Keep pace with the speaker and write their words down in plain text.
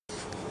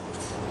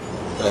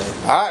All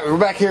right, we're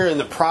back here in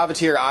the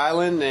Privateer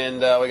Island, and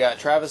we got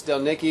Travis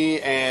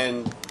Delnicki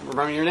and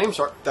remember your name,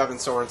 sir? Devin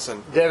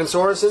Sorensen. Devin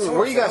Sorensen.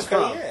 Where are you guys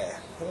from?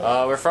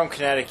 We're from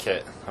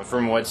Connecticut. I'm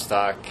from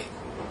Woodstock.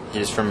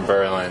 He's from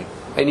Berlin.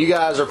 And you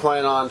guys are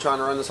planning on trying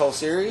to run this whole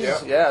series?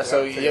 Yep. Yeah.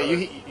 So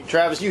yeah,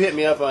 Travis, you hit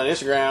me up on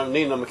Instagram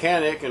needing a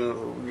mechanic,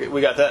 and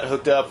we got that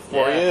hooked up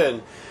for you.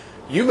 And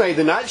you made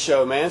the night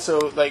show, man.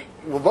 So like,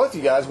 well, both of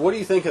you guys, what do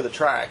you think of the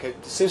track?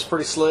 It seems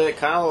pretty slick,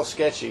 kind of a little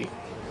sketchy.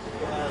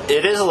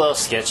 It is a little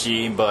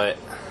sketchy, but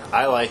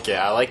I like it.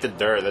 I like the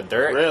dirt. The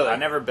dirt, really? I've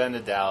never been to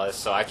Dallas,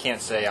 so I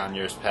can't say on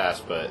years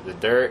past, but the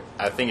dirt,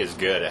 I think, is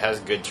good. It has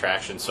good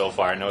traction so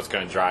far. I know it's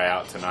going to dry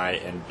out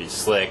tonight and be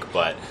slick,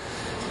 but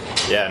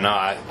yeah, no,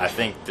 I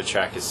think the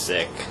track is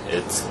sick.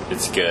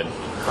 It's good.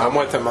 I'm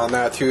with him on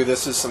that, too.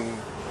 This is some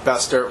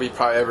best dirt we've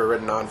probably ever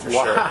ridden on, for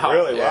sure.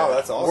 Really? Yeah. Wow,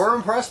 that's awesome. We're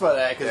impressed by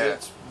that because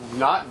it's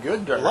not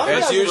good dirt.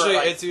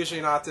 It's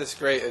usually not this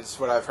great, is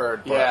what I've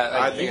heard. But Yeah,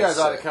 I you think guys it's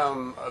ought to sick.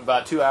 come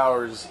about 2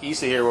 hours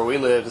east of here where we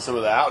live to some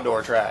of the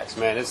outdoor tracks.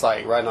 Man, it's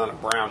like riding on a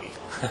brownie.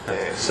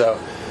 So,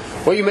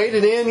 well, you made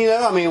it in. You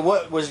know, I mean,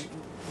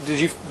 do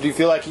you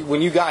feel like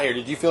when you got here?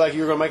 Did you feel like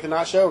you were going to make the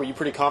night show? Were you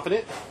pretty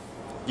confident?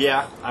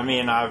 Yeah, I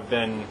mean, I've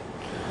been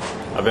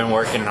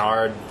working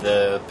hard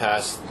the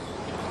past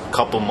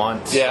couple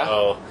months. Yeah.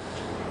 So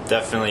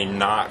definitely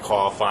not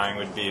qualifying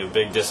would be a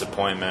big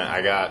disappointment.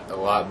 I got a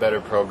lot better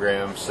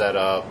program set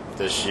up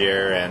this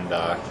year, and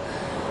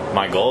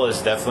my goal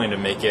is definitely to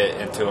make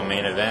it into a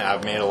main event.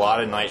 I've made a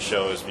lot of night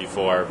shows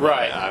before, but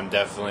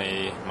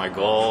my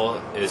goal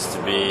is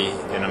to be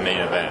in a main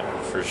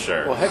event for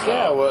sure. Well, heck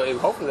yeah. Well,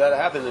 hopefully that'll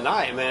happen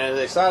tonight, man. As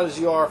excited as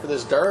you are for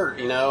this dirt,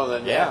 you know,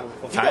 then Yeah. Well,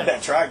 if you got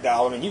that track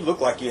dial, I mean, you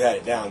look like you had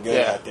it down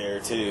good out there,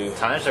 too.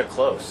 Times are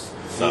close.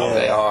 So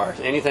They are.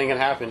 Anything can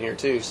happen here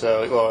too.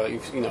 So, well,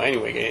 you know,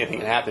 anyway, anything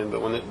can happen.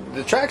 But when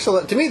the track's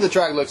to me, the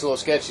track looks a little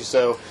sketchy.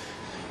 So,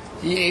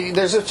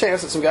 there's a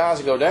chance that some guys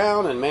will go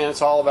down, and man,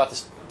 it's all about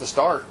the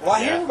start. Well,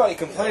 I hear everybody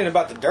complaining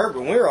about the dirt,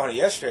 but when we were on it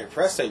yesterday at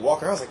press day,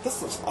 walking around, I was like, this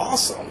looks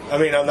awesome. I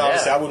mean,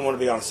 obviously, I wouldn't want to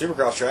be on a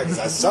supercross track because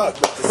I suck,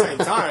 but at the same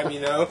time,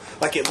 you know,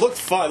 like it looked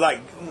fun,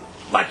 like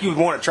you would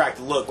want a track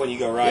to look when you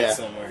go ride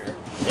somewhere.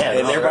 Yeah,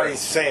 and everybody's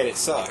saying it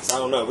sucks. I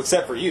don't know,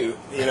 except for you,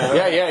 you know.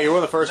 Yeah, you're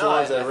one of the first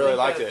ones that really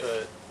liked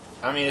it.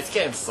 I mean, it's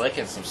getting slick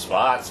in some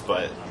spots,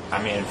 but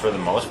I mean, for the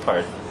most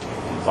part,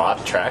 a lot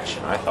of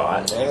traction, I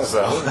thought. Yeah.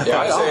 So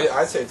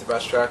I'd say it's the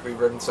best track we've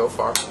ridden so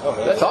far.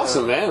 That's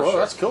awesome, man. Well,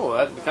 that's cool.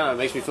 That kind of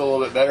makes me feel a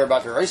little bit better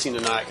about the racing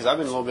tonight because I've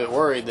been a little bit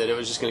worried that it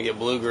was just going to get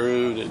blue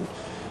grooved and.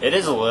 it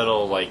is a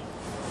little like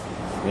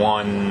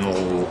one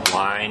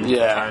line,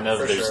 kind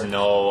of. There's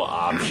no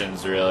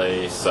options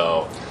really,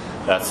 so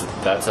that's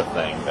a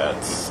thing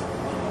that's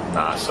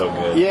not so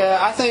good. Yeah,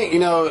 I think, you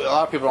know, a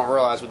lot of people don't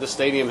realize, but this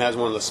stadium has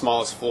one of the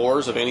smallest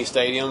floors of any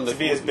stadium. To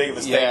be as big of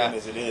a stadium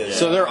as it is.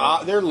 So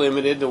they're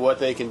limited to what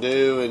they can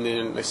do, and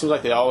then it seems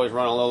like they always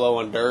run a little low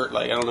on dirt.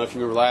 Like, I don't know if you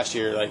remember last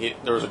year,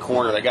 like there was a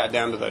corner that got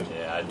down to the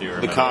I do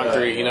remember the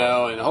concrete, that, you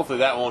know, and hopefully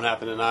that won't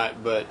happen tonight.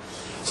 But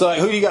so, like,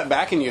 who do you got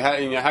backing you? How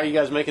are you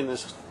guys making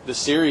this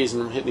series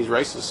and hitting these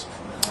races?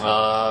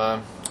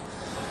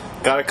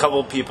 Got a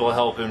couple people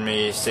helping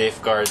me,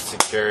 Safeguard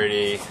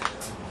Security,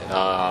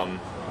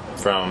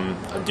 from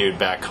a dude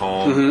back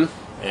home,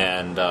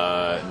 and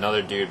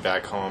another dude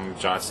back home,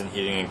 Johnson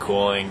Heating and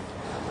Cooling.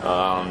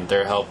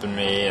 They're helping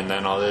me, and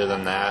then other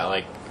than that,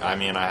 like, I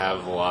mean, I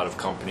have a lot of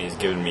companies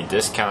giving me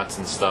discounts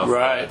and stuff.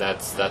 Right.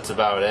 That's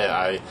about it.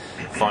 I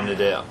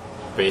funded it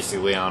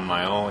basically on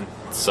my own.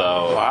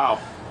 So Wow.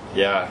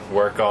 yeah,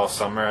 work all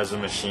summer as a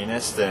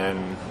machinist,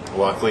 and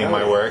luckily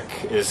my work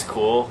is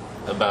cool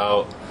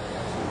about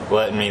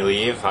letting me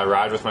leave. I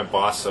ride with my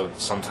boss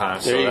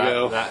sometimes, There so you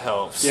go. that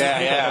helps.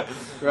 Yeah.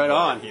 Right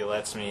on. He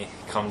lets me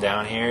come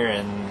down here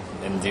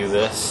and do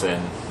this,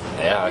 and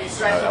yeah,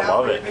 I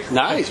love it.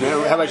 Nice,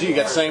 man. How about you? You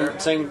got the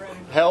same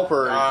help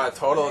or?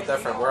 Total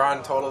different. We're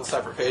on total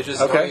separate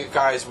pages. Okay. The only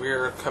guys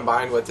we're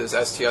combined with is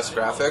STS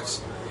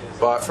Graphics.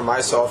 But for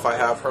myself, I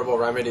have Herbal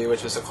Remedy,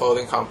 which is a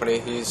clothing company.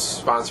 He's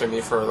sponsoring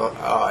me for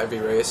every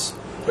race,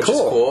 which is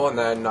cool. And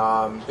then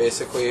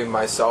basically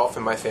myself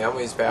and my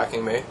family is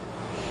backing me.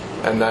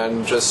 And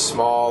then just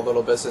small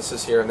little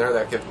businesses here and there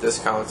that give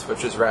discounts,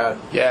 which is rad.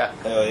 Yeah.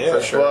 Hell yeah.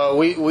 For sure. Well,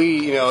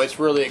 we you know, it's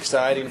really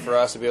exciting for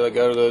us to be able to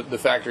go to the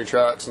factory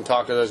trucks and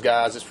talk to those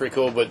guys. It's pretty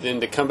cool. But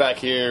then to come back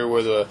here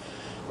with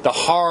the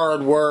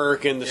hard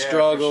work and the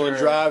struggle and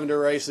driving to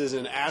races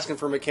and asking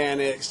for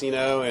mechanics, you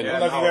know. And I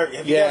don't know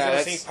if you guys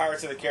ever seen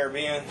Pirates of the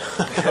Caribbean?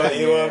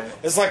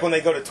 It's like when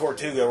they go to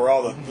Tortuga, where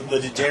all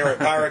the degenerate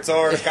pirates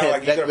are. It's kind of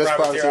like you go to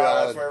Privateer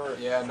Island,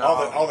 where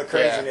all the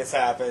craziness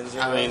happens. You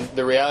know? I mean,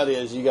 the reality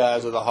is you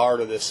guys are the heart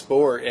of this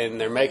sport,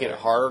 and they're making it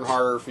harder and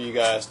harder for you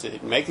guys to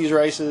make these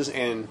races,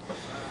 and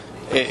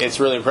it's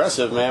really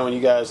impressive, man, when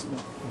you guys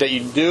that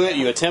you do it,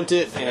 you attempt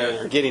it, and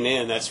are getting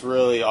in. That's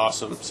really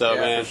awesome. So,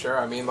 man, for sure.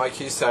 I mean, like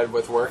he said,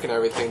 with work and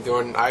everything,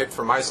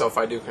 for myself,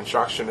 I do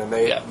construction, and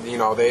they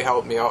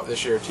helped me out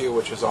this year too,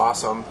 which is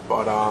awesome.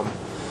 But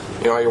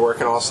you know, you're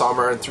working all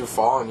summer and through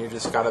fall, and you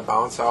just got to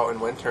bounce out in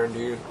winter and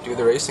do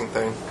the racing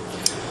thing.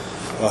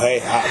 Well,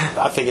 hey,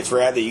 I think it's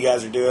rad that you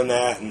guys are doing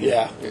that. And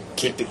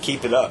keep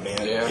it up,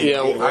 man.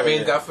 Yeah. I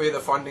mean, definitely the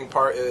funding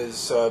part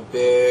is a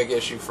big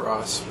issue for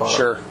us. But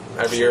Sure.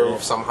 Every year,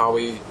 somehow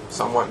we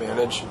somewhat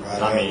manage.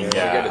 I mean,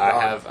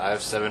 I have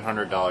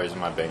 $700 in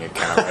my bank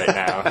account right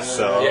now.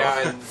 So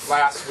yeah, and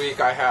last week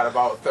I had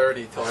about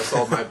 30 till I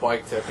sold my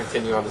bike to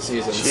continue on the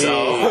season. Jeez. So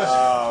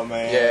Oh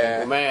man. yeah,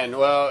 Well, man,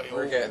 well,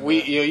 We're getting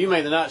you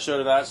made the night show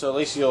tonight, so at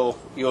least you'll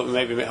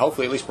maybe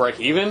hopefully at least break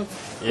even.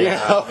 yeah, You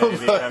know?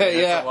 maybe. I mean, it's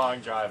Yeah. a long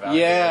drive out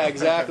Yeah, here.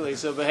 exactly.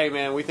 So, but hey,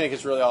 man, we think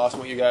it's really awesome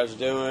what you guys are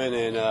doing,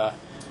 and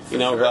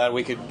I'm glad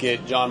we could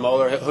get John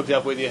Moeller hooked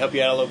up with you, help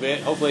you out a little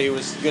bit. Hopefully, he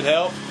was good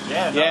help.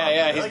 Yeah, He's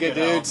really a good good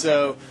help. dude.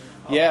 So,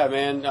 yeah,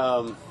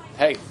 man.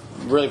 Hey,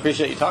 really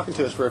appreciate you talking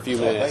to us for a few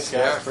minutes. Thanks, guys.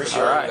 Yeah, Appreciate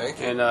sure. All right, Thank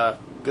you. and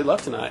good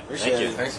luck tonight. Appreciate Thank it. you. Thanks.